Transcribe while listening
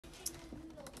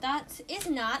That is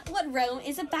not what Rome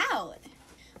is about.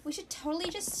 We should totally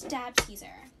just stab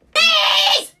Caesar.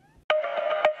 Please!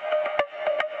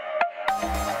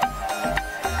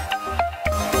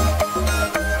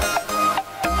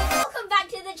 Welcome back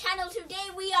to the channel. Today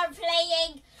we are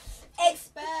playing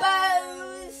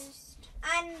Exposed.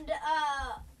 And,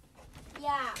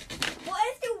 yeah. What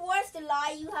is the worst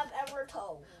lie you have ever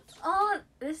told? Oh,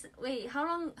 wait, how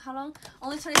long?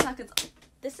 Only 20 seconds.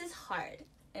 This is hard,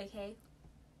 okay?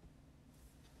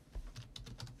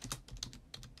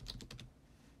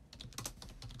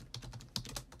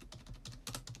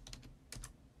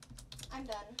 I'm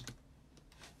done.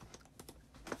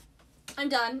 I'm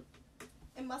done.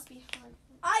 It must be hard.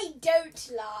 I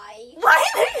don't lie. Why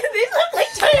do these look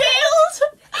like toenails?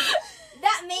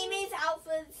 That Maymay's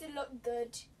outfits look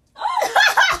good.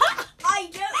 I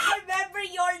don't remember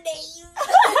your name.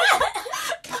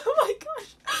 Oh my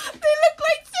gosh. They look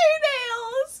like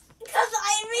toenails. Because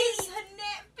I really... It's a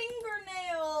net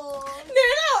fingernail. No,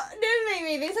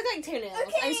 Maybe. These look like toenails.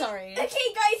 Okay. I'm sorry. Okay,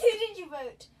 guys, who did you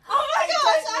vote? Oh my don't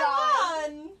gosh, lie. I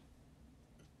won.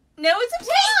 No, it's a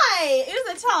tie. It was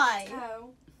a tie. Oh.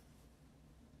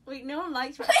 Wait, no one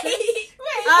likes Wait. Wait.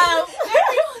 Oh.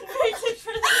 Everyone voted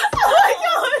for this. Oh my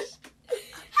gosh.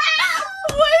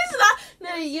 What is that? No,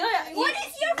 What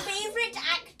is your favorite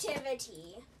activity?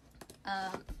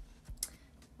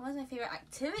 What was my favorite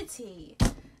activity?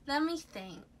 Let me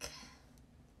think.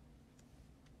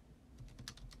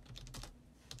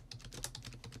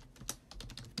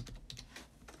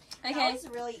 Okay. That was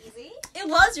really easy. It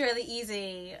was really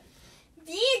easy.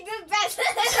 Being the best.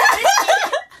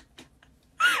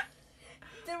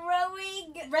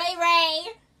 Throwing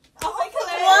Ray. Oh my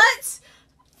god. What?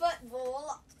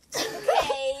 football.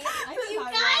 Okay.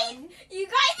 You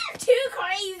guys are too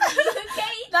crazy,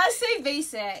 okay? That's so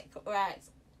basic,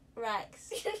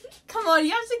 Rex. Come on,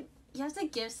 you have to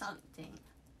give something.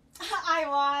 I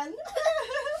won.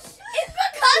 It's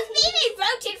because Mimi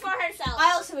voted for herself.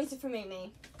 I also waited for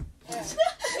Mimi. Me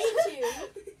too.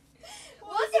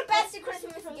 What's the best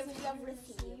Christmas gift you have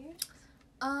received?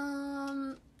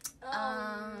 I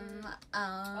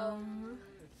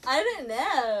don't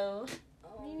know.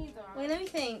 Me neither. Wait, let me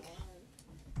think.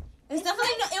 It was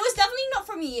definitely not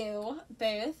from you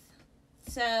both.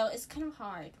 So it's kind of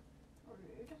hard.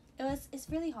 Rude. It's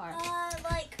really hard. It's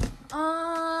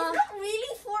not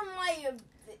really for my.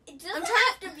 It doesn't I'm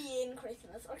have to be in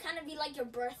Christmas, or can it be like your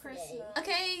birthday? Christmas.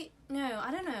 Okay, no,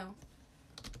 I don't know.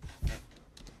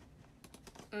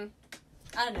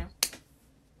 I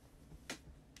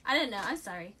don't know. I'm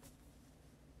sorry.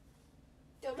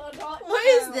 Dot, dot, dot. What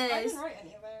is I this? didn't write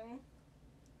anything.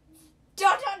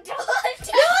 Dot, dot, dot. No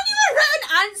one even wrote an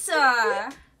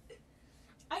answer.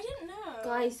 I didn't know.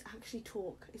 Guys, actually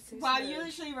talk. It's so Wow, sad. you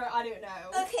literally wrote I don't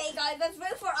know. Okay, guys, let's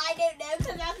vote for I don't know,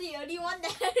 because that's the only one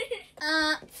there.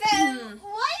 So, hmm.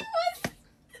 why was the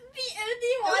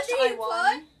only I one wish you I won.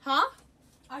 put? Huh?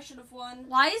 I should have won.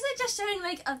 Why is it just showing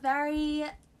like a very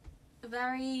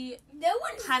No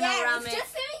one's Panoramic. there. It's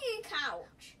just showing a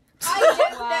couch. I don't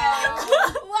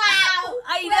know. Wow.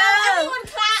 I Well, know. everyone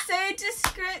clap. So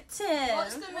descriptive.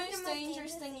 What's the most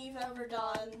dangerous thing you've ever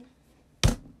done?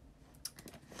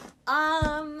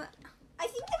 I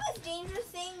think the most dangerous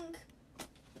thing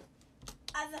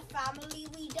as a family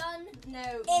we done.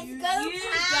 No, It's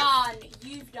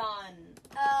you've done.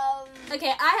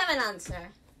 Okay, I have an answer.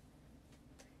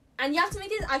 And you have to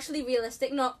make it actually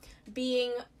realistic, not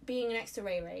being next to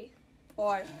Ray,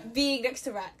 or being next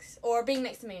to Rex, or being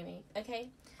next to Mimi, okay?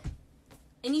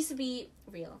 It needs to be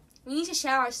real. We need to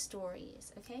share our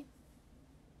stories, okay?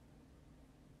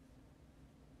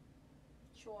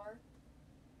 Sure.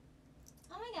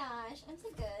 Oh my gosh, I'm so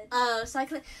good. Oh,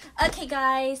 cycling. Okay,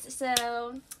 guys, so...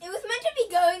 It was meant to be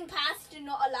going past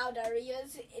not allowed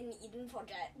areas in Eden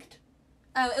Project.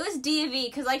 Oh, it was D&V,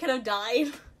 because I could have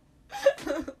died.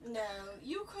 No,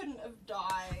 you couldn't have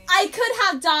died. I could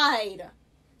have died.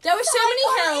 There were so many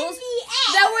hills.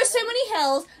 There were so many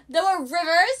hills. There were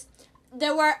rivers.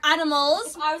 There were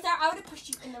animals. If I was there, I would have pushed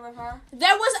you in the river.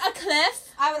 There was a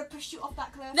cliff. I would have pushed you off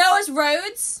that cliff. There was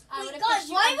roads. I Wait, would have guys, pushed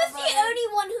you why in was the the road. only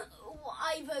one who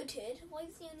I voted? Why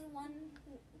was the only one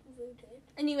who voted?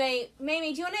 Anyway,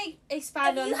 Mamie, do you want to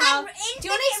expand If on you how? had Do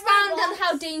you want to expand infinite on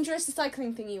how dangerous the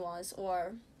cycling thingy was,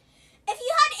 or? If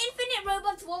you had infinite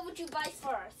Robux, what would you buy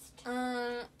first?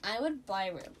 I would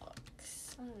buy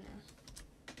Roblox.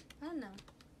 I don't know.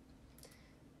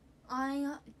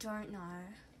 I don't know.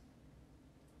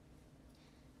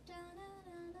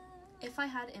 If I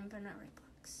had infinite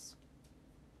Robux.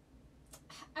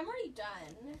 I'm already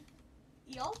done.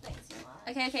 Y'all think so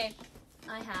much. Okay.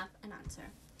 I have an answer.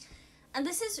 And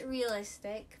this is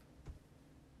realistic.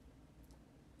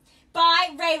 Buy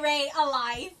Ray Ray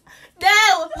alive.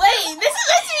 No, wait, this is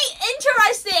meant to be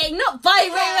interesting, not buy Ray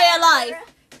Ray alive.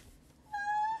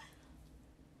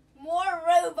 More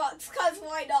Robux, cause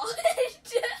why not?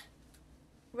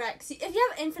 Rex, if you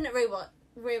have infinite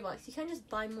Robux, you can't just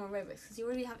buy more Robux because you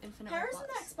already have infinite Hair Robux. isn't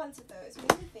that expensive though. It's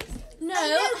mainly faces. No, I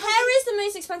know, hair is the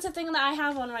most expensive thing that I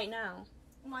have on right now.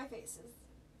 My faces.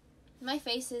 My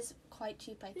face is quite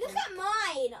cheap, I think. Look at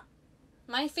mine.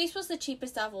 My face was the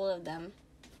cheapest of all of them.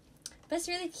 But it's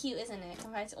really cute, isn't it,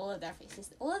 compared to all of their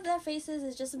faces? All of their faces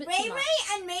is just a bit Ray too much.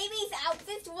 Ray and Mamie's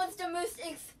outfit was the most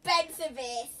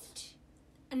expensivest.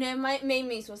 No, my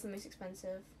Mamie's was the most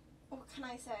expensive. What can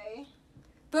I say?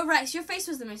 But Rex, your face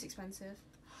was the most expensive.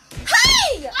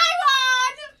 Hey! I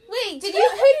won! Wait, who did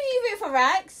you vote for,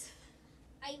 Rex?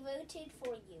 I voted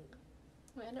for you.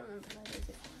 Wait, I don't remember what I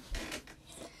voted for.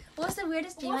 What's the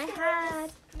weirdest dream What's I the had?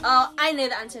 weirdest Oh, I know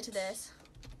the answer to this.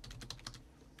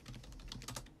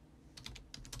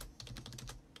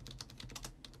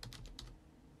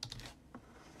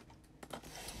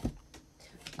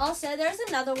 Also, there's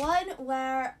another one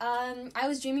where I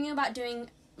was dreaming about doing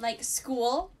like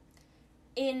school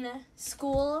in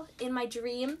my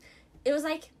dream. It was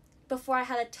like before I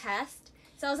had a test,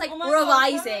 so I was like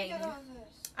revising.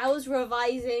 I was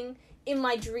revising in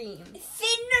my dream.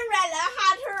 Cinderella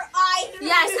had her eyes.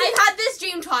 Yes, I've had this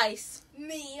dream twice.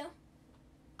 Me.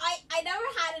 I never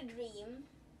had a dream.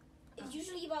 It's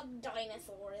usually about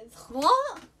dinosaurs.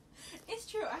 What? It's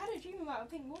true. I had a dream about a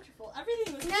pink waterfall.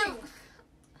 Everything was No. pink.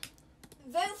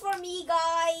 Vote for me,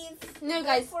 guys. No,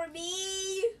 guys. Vote for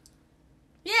me.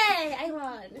 Yay, I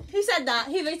won. Who said that?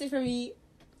 Who voted for me?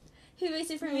 Who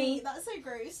voted for me? That's so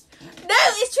gross. No,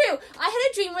 it's true. I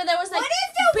had a dream where there was like... What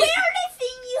is the weirdest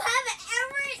thing you have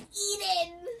ever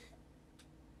eaten?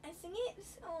 I think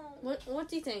it's What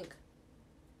do you think?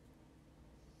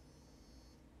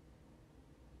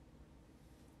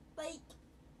 like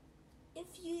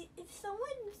if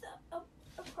someone's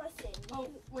a person. Oh,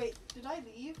 wait. Did I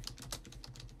leave?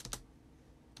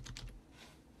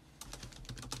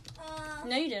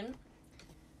 No, you didn't.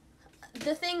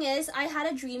 The thing is, I had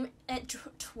a dream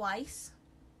twice.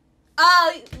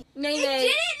 Oh, no, It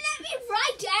didn't let me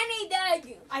write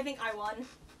anything. I think I won.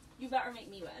 You better make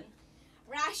me win.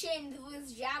 Rations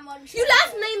with jam on. You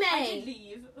left, I Meme. did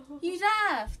leave. You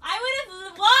left. I would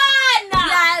have won!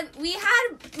 Yeah, we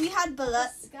had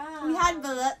bullet. We had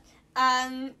bullet.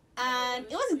 And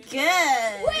it was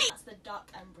good. Wait. That's the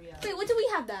duck embryo. Wait, what do we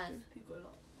have then? Pugolo.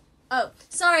 Oh,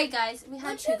 sorry guys, we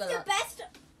had Which is the Pugolo. best?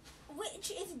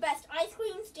 Which is best, ice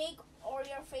cream, steak, or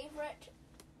your favorite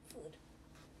food?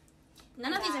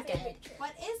 None of these are good.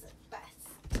 What is best?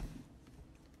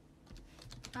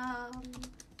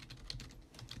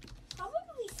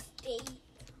 Probably steak.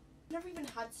 Never even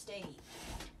had steak.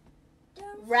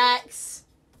 Rex.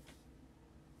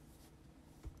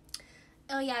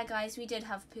 Oh yeah, guys, we did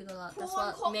have Pugolo. That's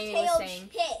what Mimi was saying.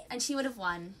 And she would have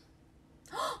won.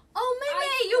 Oh,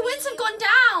 Mimi, your wins have gone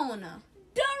down.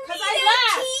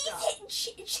 Dorito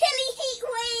cheese chili heat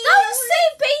wave. That was so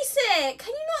basic.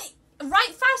 Can you not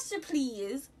write faster,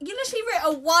 please? You literally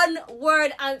wrote a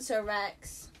one-word answer,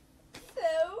 Rex.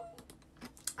 So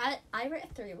I wrote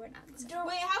a three-word answer.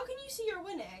 Wait, how can you see your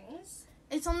winnings?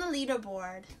 It's on the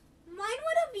leaderboard. mine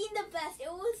would have been the best.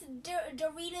 It was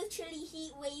Doritos chili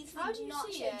heat waves How'd with you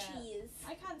nacho see it? cheese.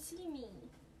 I can't see me.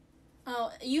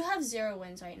 Oh, you have 0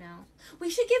 wins right now. We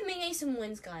should give Ming some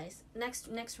wins, guys. Next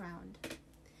round.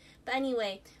 But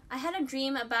anyway, I had a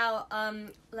dream about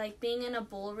like being in a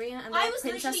ballroom and there I were was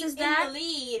princesses literally there. in the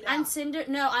lead. And Cinder,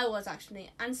 no, I was actually.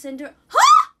 And Cinder,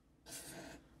 huh?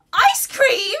 Ice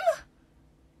cream?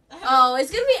 Oh, it's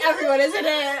gonna be everyone, isn't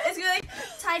it? It's gonna be like,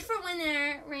 tied for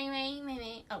winner, Ray Ray, May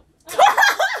May. Oh.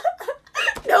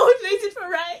 No one voted for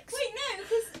Rex. Wait, no,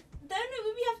 because then it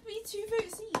would have to be 2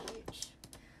 votes each.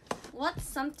 What's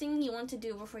something you want to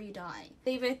do before you die?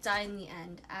 They both died in the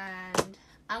end, and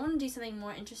I want to do something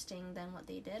more interesting than what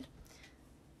they did.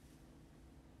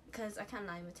 Because I can't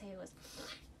lie,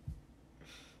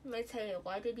 Mateo,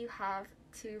 why did you have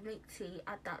to make tea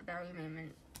at that very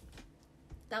moment?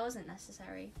 That wasn't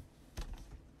necessary.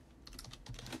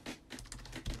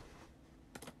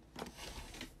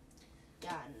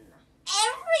 Done.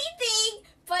 Everything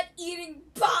but eating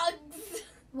bugs.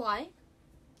 Why?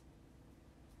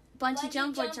 Bungee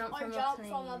jump or jump from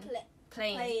a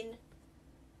plane? Plane.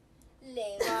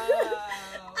 Live.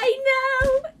 Wow. I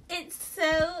know! It's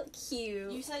so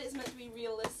cute. You said it's meant to be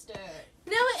realistic.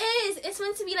 No, it is. It's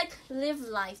meant to be like, live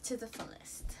life to the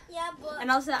fullest. Yeah, but And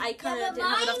also, I kind of didn't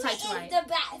have enough time to mine write. is the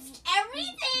best.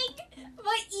 Everything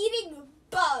but eating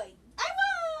bugs. I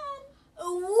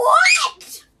won!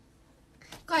 What?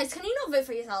 Guys, can you not vote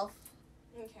for yourself?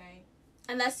 Okay.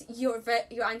 Unless your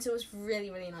answer was really,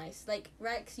 really nice. Like,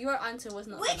 Rex, your answer was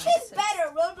not Which the is nicest.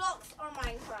 better, Roblox or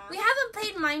Minecraft? We haven't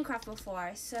played Minecraft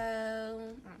before,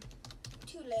 so...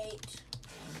 Too late.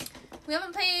 We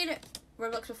haven't played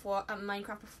Roblox before,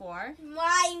 Minecraft before.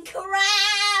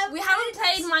 Minecraft! We haven't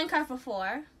played Minecraft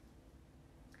before.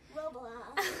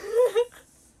 Roblox.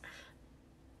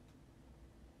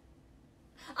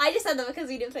 I just said that because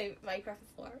we didn't play Minecraft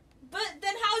before. But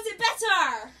then how is it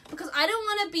better? Because I don't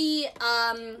want to be,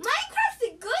 Minecraft's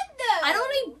good though. I don't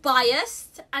want to be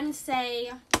biased and say...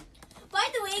 By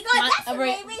the way, guys, that's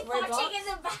May May Roblox? farting in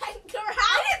the background. I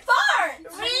didn't fart!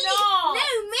 Really? No! No,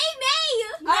 May May!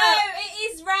 No, it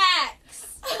is Rex!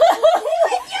 Who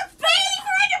is your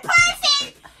favorite person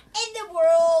in the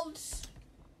world?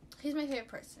 Who's my favorite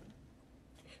person?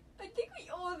 I think we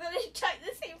all gonna check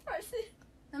the same person.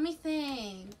 Let me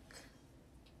think.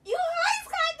 You guys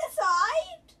can't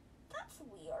decide? That's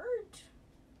weird.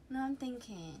 No, I'm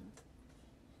thinking.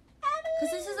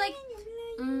 Because this is like...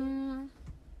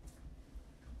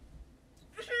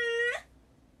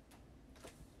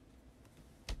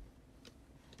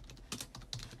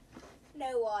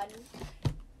 No one.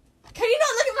 Can you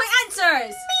not look at my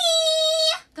answers?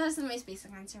 Me! That's the most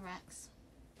basic answer, Rex.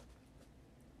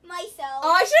 Myself.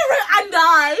 Oh, I should have wrote and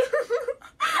I.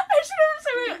 I should have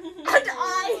wrote and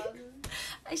I.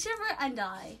 I should have wrote and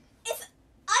I.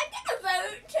 I'm gonna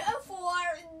vote for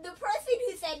the person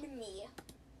who said me.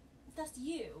 That's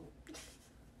you.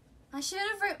 I should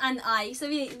have wrote and I. So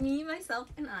me, myself,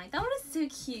 and I. That one is so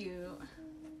cute.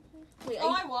 Wait,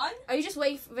 Oh, I won? are you just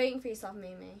waiting for yourself,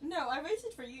 Mimi? No, I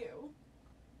voted for you.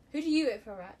 Who do you vote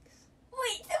for, Rex?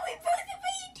 Wait, so we both voted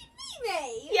me,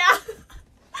 May? Yeah.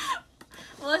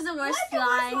 What was the worst What's the worst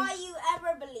lie? lie you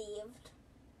ever believed?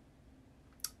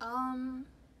 I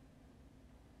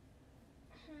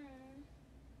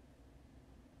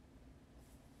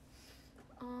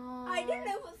don't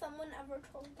know if someone ever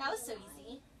told me. That was so a lie.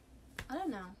 easy. I don't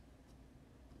know.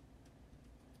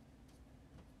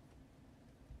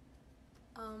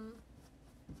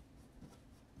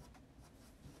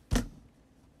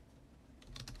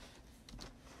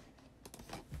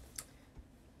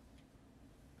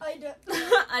 I don't.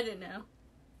 I don't know.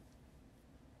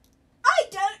 I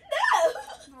don't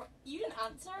know. You didn't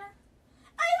answer?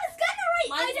 I was gonna write.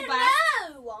 Mine's I the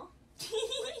don't know.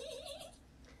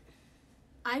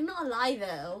 I'm not a lie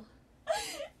though.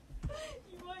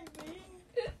 You might be.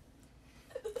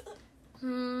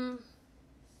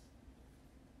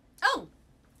 Oh.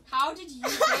 How did you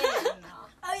win?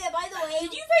 Oh yeah, by the way.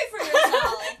 Did you vote for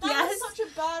yourself? That Yes. was such a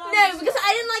bad No, answer. because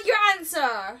I didn't like your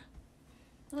answer.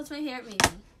 What's my favorite movie?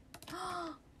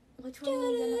 Which one are you gonna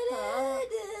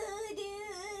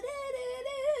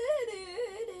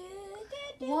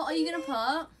put? What are you gonna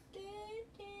put?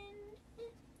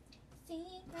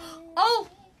 Oh,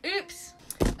 oops.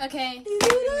 Okay.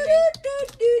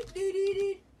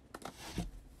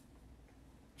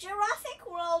 Jurassic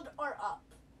World or Up?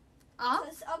 Up?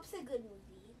 Because Up's a good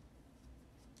movie.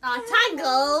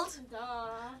 Tangled.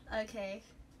 Duh. Okay.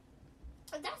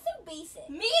 That's so basic.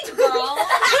 Mean Girl.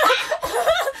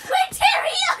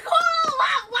 Material coral.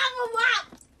 Wap wap wap.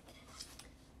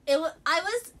 I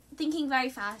was thinking very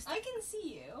fast. I can see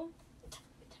you.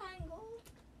 Tangled.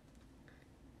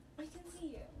 I can see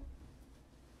you.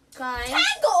 Guys.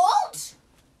 Tangled. so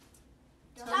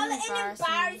Tell an embarrassing.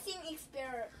 embarrassing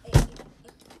experience.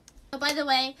 Oh, by the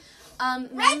way,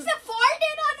 Rex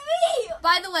farted on me.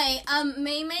 By the way,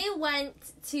 May May went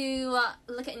to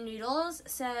look at noodles,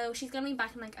 so she's gonna be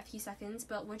back in like a few seconds,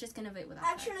 but we're just gonna vote without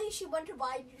her. Actually, she went to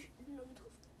buy noodles.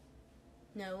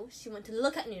 No, she went to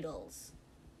look at noodles.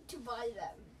 To buy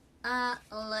them.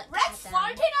 Look Rex at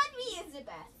farted on me is the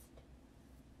best.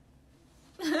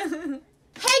 them.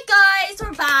 Hey guys,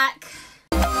 we're back.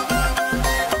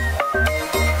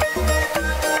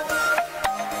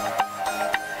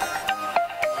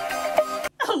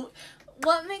 Oh,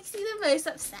 what makes you the most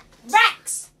upset?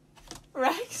 Rex!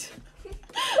 Rex.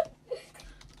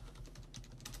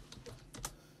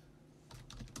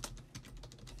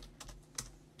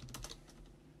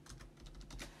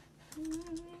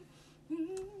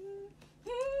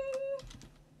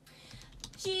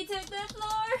 She took the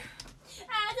floor.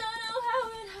 I don't know how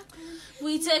it happened.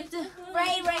 We took the.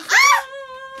 Ray, Ray.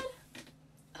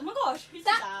 Oh my gosh, who did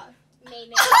that? May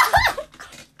May. I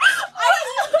don't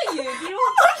know you. You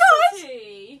don't Oh my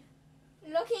tea.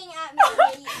 Looking at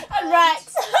me. And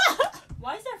Rex.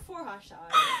 Why is there 4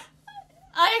 hashtags?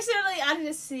 I accidentally added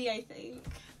a C, I think.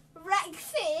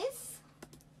 Rex's.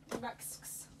 Rex.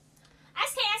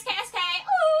 SK.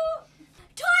 Ooh.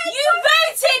 You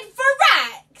voted for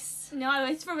Rex! No, I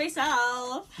voted for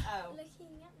myself. Oh.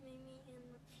 Looking at Mimi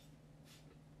and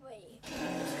me.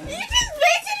 You just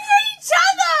voted for each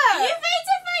other! You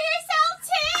voted for yourself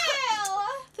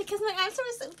too! Because my answer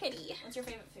was so pretty. What's your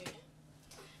favourite food?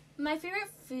 My favorite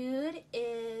food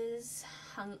is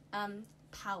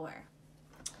power.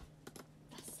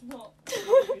 That's not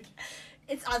food.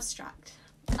 It's abstract.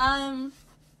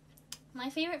 My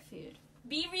favorite food.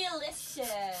 Be realistic.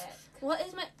 What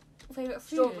is my favorite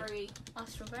food? Strawberry. Oh,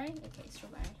 strawberry? Okay,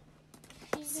 strawberry.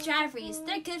 Strawberries,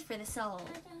 they're good for the soul.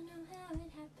 I don't know how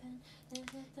it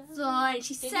happened. So what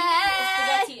she Did said. you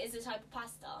know spaghetti is a type of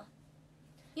pasta?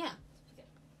 Yeah.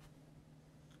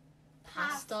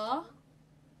 Pasta.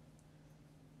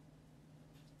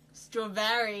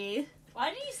 Strawberry. Why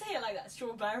did you say it like that?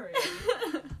 Strawberry.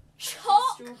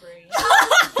 Chalk. Strawberry.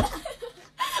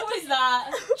 What was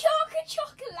that?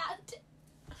 Chocolate.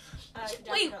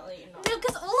 Wait, Definitely not. No,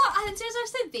 because all our answers are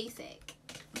so basic.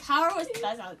 Power was the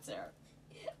best answer.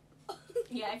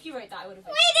 Yeah, if you wrote that, I would have.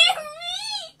 Wait,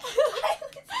 me!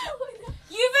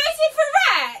 You voted for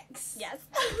Rex. Yes.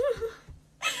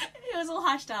 It was all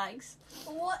hashtags.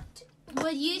 What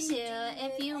Would you do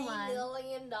if you $1 won?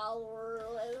 million?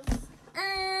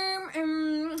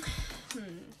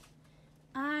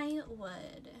 I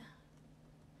would.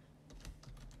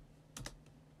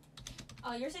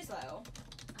 Oh, you're so slow.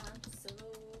 I'm so.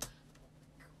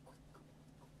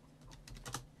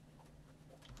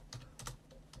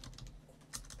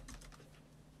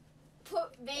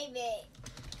 Put baby.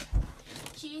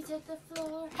 She took the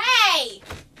floor. Hey!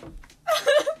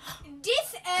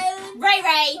 Disown. Ray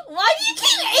Ray. Why do you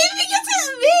keep aiming it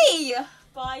at me?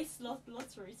 Buy sloth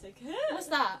lottery ticket. What's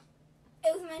that?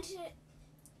 It was meant to.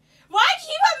 Why do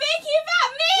you keep on making it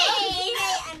about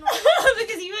me?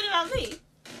 Because you went about me.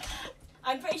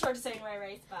 I'm pretty sure to say Ray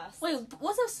Ray's best. Wait,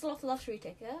 what's a sloth lottery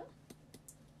ticket?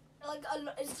 Like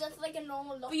it's just like a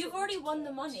normal lottery. But you've already won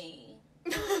the money.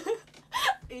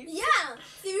 Yeah,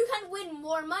 so you can win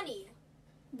more money.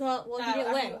 But what did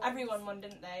it win? Everyone won,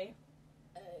 didn't they?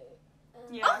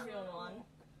 Yeah, Oh. everyone won.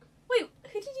 Wait,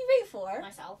 who did you vote for?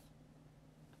 Myself.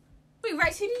 Wait,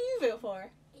 Rex, who did you vote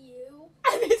for? You.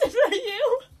 I voted for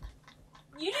you.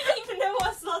 You didn't even know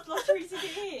what a sloth lottery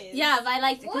ticket is. Yeah, but I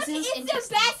liked it What because it is was the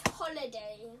interesting. best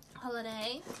holiday?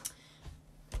 Holiday.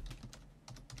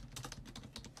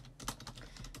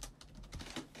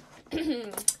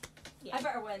 Yeah. I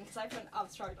better win because I put an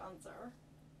abstract answer.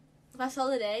 Best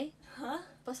holiday. Huh?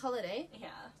 Best holiday. Yeah.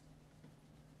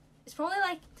 It's probably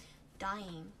like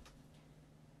dying.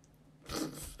 I don't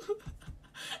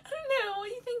know. What are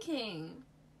you thinking?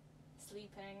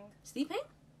 Sleeping. Sleeping?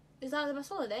 Is that the best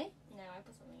holiday? No, I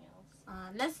put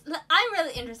something else. I'm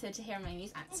really interested to hear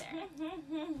Mamie's answer.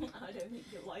 I don't think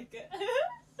you'll like it.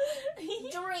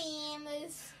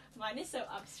 Dreams. Mine is so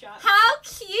abstract. How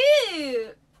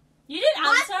cute! You didn't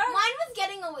answer? Mine was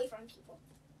getting away from people.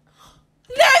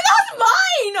 No, that's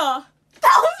mine!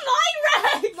 That was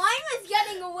mine, Rex! Mine was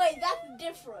getting away. That's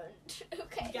different.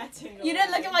 Okay. Getting You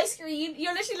didn't look away. at my screen.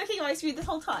 You're literally looking at my screen this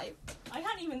whole time. I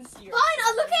can't even see your Fine,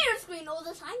 I'll screen. look at your screen all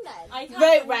the time then. I can't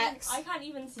Vote, even, Rex. I can't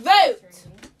even see Vote. your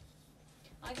screen.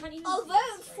 I can't even I'll see your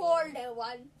vote for screen. no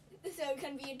one, so it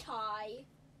can be a tie.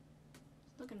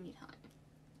 Look at me time.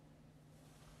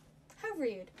 How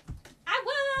rude. I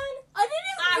won! I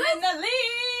didn't I'm vote. in the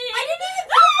lead! I didn't even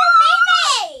vote for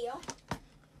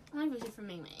Mimi. I voted for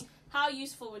Mimi. How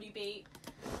useful would you be?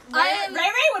 I am- Ray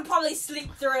would probably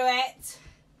sleep through it.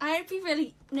 I'd be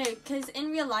really because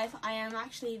in real life I am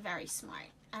actually very smart.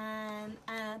 But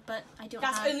I don't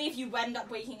That's have. only if you end up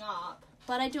waking up.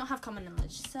 But I don't have common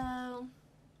knowledge, so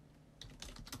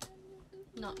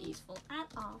not useful at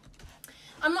all.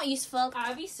 I'm not useful. That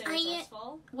would be so I-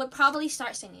 resourceful. Would probably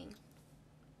start singing.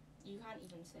 You can't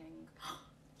even sing.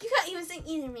 You can't even sing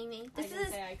either, Mimi. I This didn't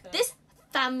is say I could. this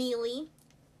family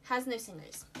has no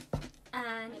singers. And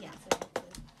I didn't yeah. say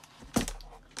I could.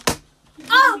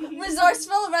 Oh,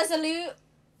 resourceful, resolute.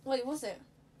 Wait, what's it?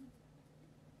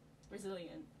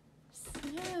 Resilient.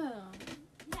 No.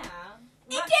 Yeah. It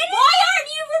didn't. Why aren't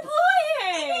you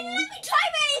replying? Let me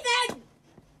type anything.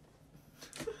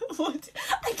 What?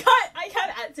 I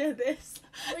can't answer this.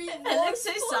 It looks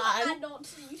so sad. And not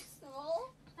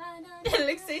useful. It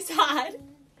looks so sad.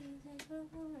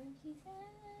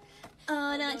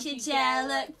 Oh, don't you dare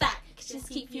look back. Just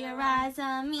keep your eyes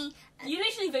on me. You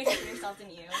literally voted for yourself,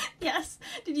 didn't you? Yes.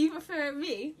 Did you prefer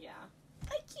me? Yeah.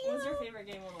 Thank What was your you. favorite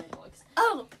game on Roblox?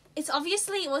 Oh, it's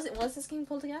obviously what's this game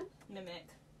called again? Mimic.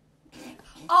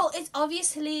 Oh, it's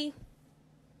obviously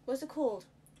what's it called?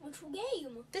 Which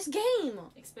game? This game.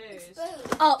 Exposed.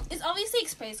 Exposed. Oh, it's obviously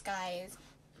Exposed, guys.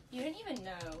 You didn't even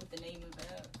know the name of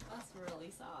it. That's really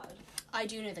sad. I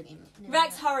do know the game.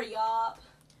 Rex, hurry up.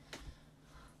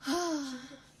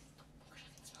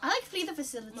 I like Flee the Oh my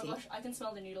Facility. gosh, I can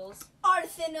smell the noodles.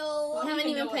 Arsenal. I don't haven't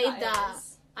even know what played that.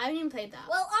 is. I haven't even played that.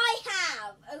 Well, I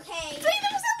have. Okay. Flee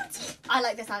the Facility. I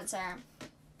like this answer.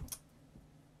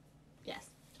 Yes.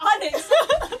 Onyx!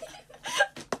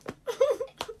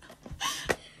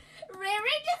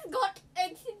 Riri just got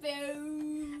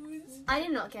exposed. I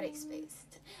did not get exposed.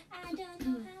 I don't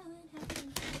know how it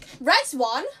happened. Rex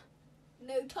won.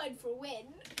 No time for win.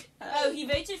 Oh, he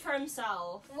voted for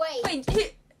himself. Wait. Wait, who?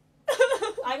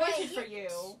 I voted Wait, for you.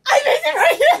 I made it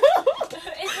right now.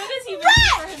 It's because he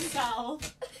voted for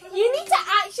himself. You need to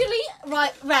actually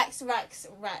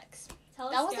Rex. Tell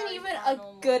a That wasn't scary even a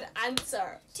paranormal- good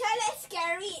answer. Tell a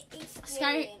scary experience.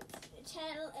 Scary-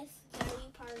 Tell a scary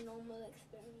paranormal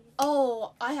experience.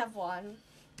 Oh, I have one.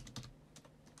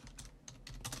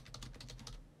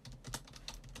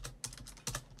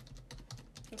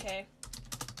 Okay.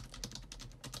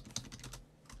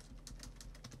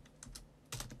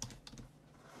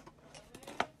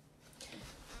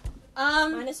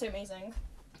 Mine is so amazing.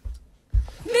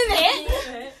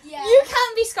 Mimic. Yeah. You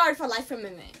can't be scarred for life from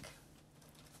Mimic.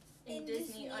 In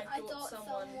Disney, I thought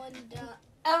someone...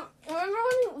 died. Remember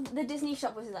when the Disney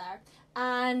shop was there,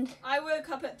 and I woke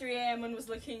up at 3 a.m. and was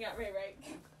looking at Ray Ray.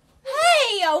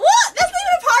 hey, what? That's not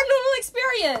even a paranormal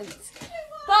experience.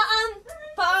 But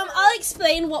I'll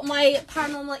explain what my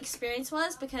paranormal experience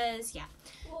was because yeah.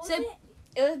 What was So- it?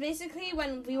 It was basically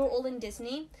when we were all in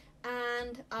Disney,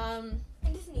 and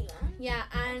In Disneyland? yeah,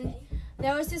 and Okay.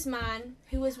 there was this man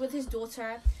who was with his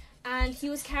daughter, and he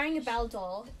was carrying a Belle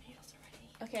doll.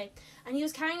 Okay, and he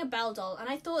was carrying a Belle doll, and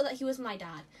I thought that he was my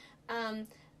dad.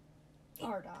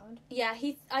 Our dad. Yeah,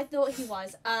 I thought he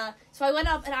was. So I went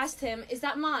up and asked him, "Is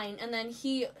that mine?" And then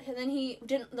he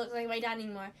didn't look like my dad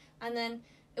anymore. And then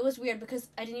it was weird because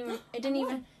it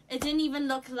didn't even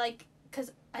look like,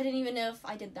 because I didn't even know if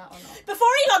I did that or not. Before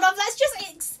we log off,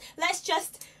 let's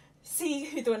just see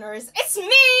who the winner is. It's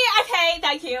me! Okay,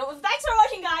 thank you. Thanks for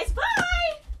watching, guys. Bye!